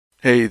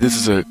Hey, this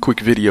is a quick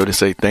video to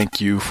say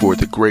thank you for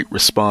the great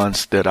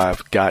response that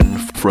I've gotten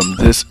from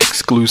this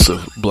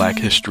exclusive Black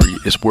History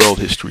is World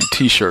History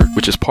t-shirt,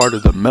 which is part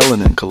of the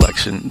Melanin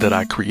Collection that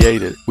I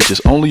created, which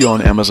is only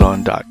on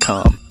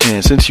Amazon.com.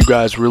 And since you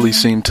guys really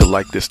seem to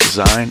like this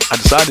design, I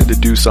decided to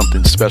do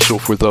something special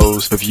for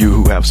those of you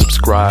who have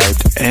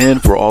subscribed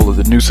and for all of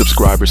the new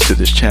subscribers to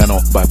this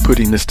channel by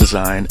putting this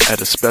design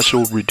at a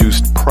special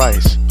reduced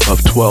price of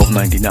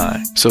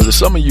 $12.99. So to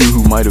some of you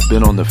who might have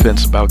been on the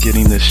fence about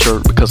getting this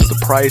shirt because of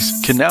the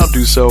price, can now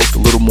do so with a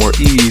little more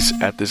ease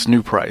at this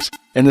new price.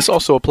 And this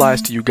also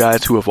applies to you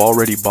guys who have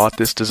already bought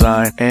this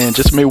design and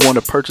just may want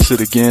to purchase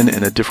it again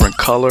in a different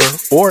color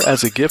or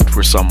as a gift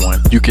for someone.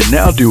 You can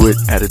now do it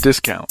at a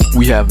discount.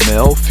 We have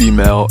male,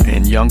 female,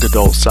 and young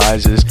adult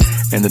sizes,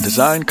 and the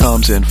design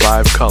comes in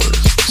 5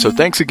 colors. So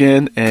thanks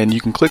again, and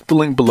you can click the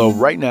link below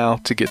right now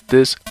to get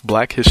this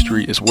Black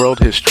History is World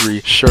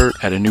History shirt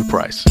at a new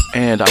price.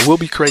 And I will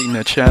be creating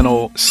a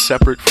channel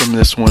separate from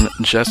this one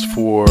just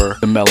for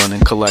the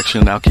Melanin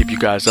Collection. I'll keep you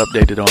guys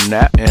updated on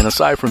that. And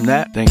aside from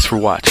that, thanks for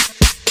watching.